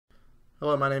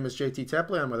Hello, my name is JT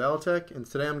Tepley. I'm with Elatec, and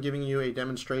today I'm giving you a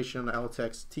demonstration on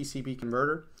Elatec's TCP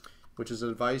converter, which is a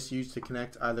device used to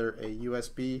connect either a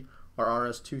USB or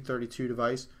RS-232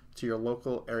 device to your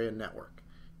local area network.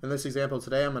 In this example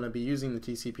today, I'm going to be using the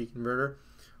TCP converter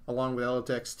along with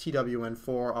Elatec's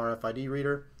TWN4 RFID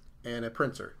reader and a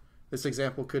printer. This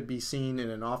example could be seen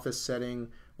in an office setting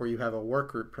where you have a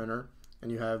workgroup printer and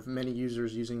you have many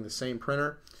users using the same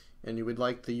printer, and you would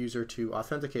like the user to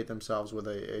authenticate themselves with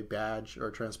a badge or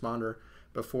a transponder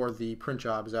before the print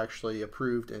job is actually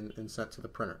approved and sent to the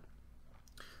printer.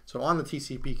 So on the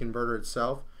TCP converter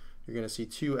itself, you're going to see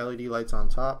two LED lights on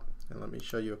top, and let me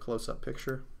show you a close-up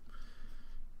picture,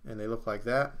 and they look like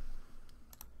that.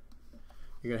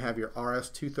 You're going to have your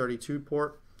RS-232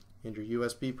 port and your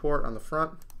USB port on the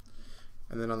front,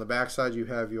 and then on the back side you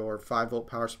have your 5-volt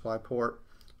power supply port,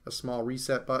 a small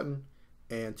reset button,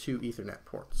 and two Ethernet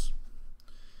ports.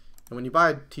 And when you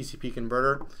buy a TCP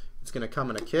converter, it's going to come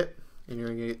in a kit, and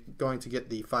you're going to get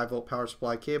the 5-volt power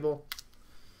supply cable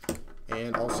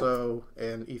and also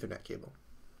an Ethernet cable.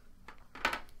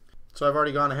 So I've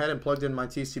already gone ahead and plugged in my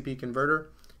TCP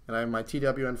converter, and I have my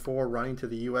TWN4 running to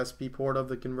the USB port of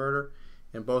the converter,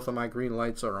 and both of my green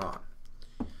lights are on.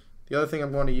 The other thing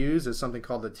I'm going to use is something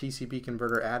called the TCP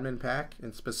converter admin pack,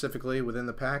 and specifically within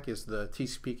the pack is the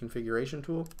TCP configuration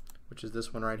tool, which is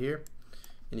this one right here.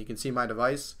 And you can see my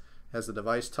device has the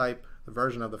device type, the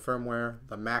version of the firmware,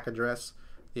 the MAC address,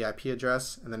 the IP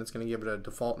address, and then it's going to give it a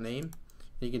default name. And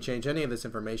you can change any of this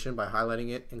information by highlighting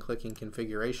it and clicking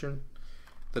configuration.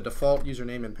 The default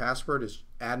username and password is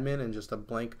admin and just a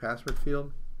blank password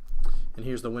field. And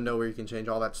here's the window where you can change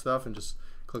all that stuff, and just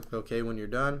click OK when you're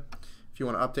done. If you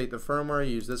want to update the firmware,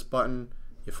 you use this button,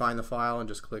 you find the file and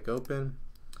just click open.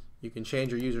 You can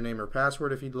change your username or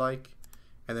password if you'd like.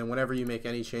 And then whenever you make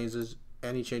any changes,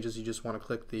 you just want to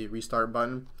click the restart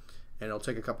button, and it'll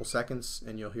take a couple seconds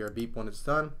and you'll hear a beep when it's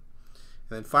done. And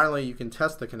then finally, you can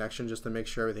test the connection just to make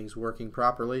sure everything's working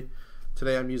properly.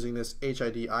 Today I'm using this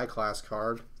HID I-class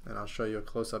card, and I'll show you a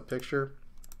close-up picture.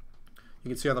 You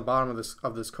can see on the bottom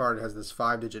of this card it has this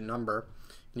 5-digit number,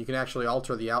 and you can actually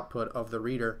alter the output of the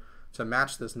reader to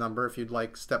match this number. If you'd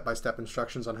like step-by-step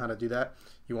instructions on how to do that,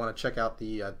 you want to check out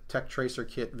the Tech Tracer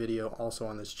Kit video also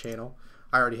on this channel.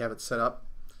 I already have it set up,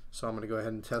 so I'm going to go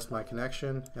ahead and test my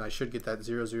connection, and I should get that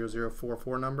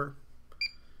 00044 number,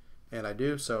 and I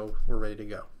do, so we're ready to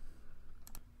go.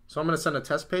 So I'm going to send a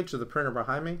test page to the printer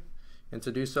behind me, and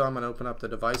to do so I'm going to open up the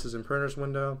Devices and Printers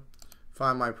window,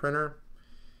 find my printer,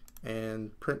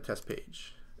 and print test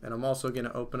page. And I'm also going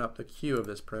to open up the queue of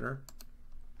this printer,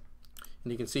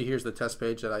 and you can see here's the test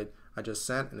page that I just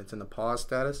sent, and it's in the pause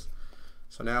status.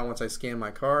 So now once I scan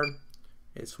my card,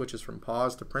 it switches from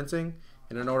pause to printing,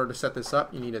 and in order to set this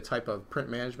up you need a type of print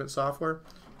management software,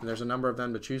 and there's a number of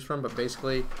them to choose from, but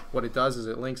basically what it does is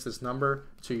it links this number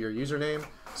to your username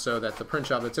so that the print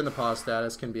job that's in the pause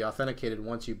status can be authenticated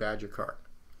once you badge your card.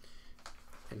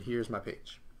 And here's my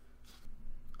page.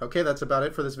 Okay, that's about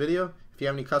it for this video. If you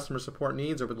have any customer support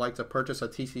needs or would like to purchase a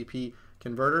TCP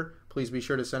converter, please be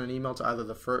sure to send an email to either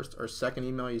the first or second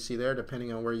email you see there,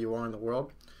 depending on where you are in the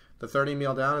world. The third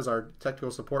email down is our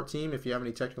technical support team. If you have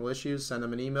any technical issues, send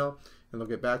them an email and they'll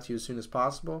get back to you as soon as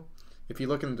possible. If you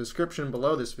look in the description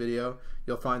below this video,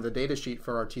 you'll find the data sheet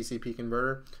for our TCP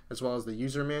converter as well as the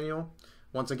user manual.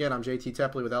 Once again, I'm JT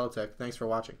Tepley with Elatec. Thanks for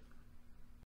watching.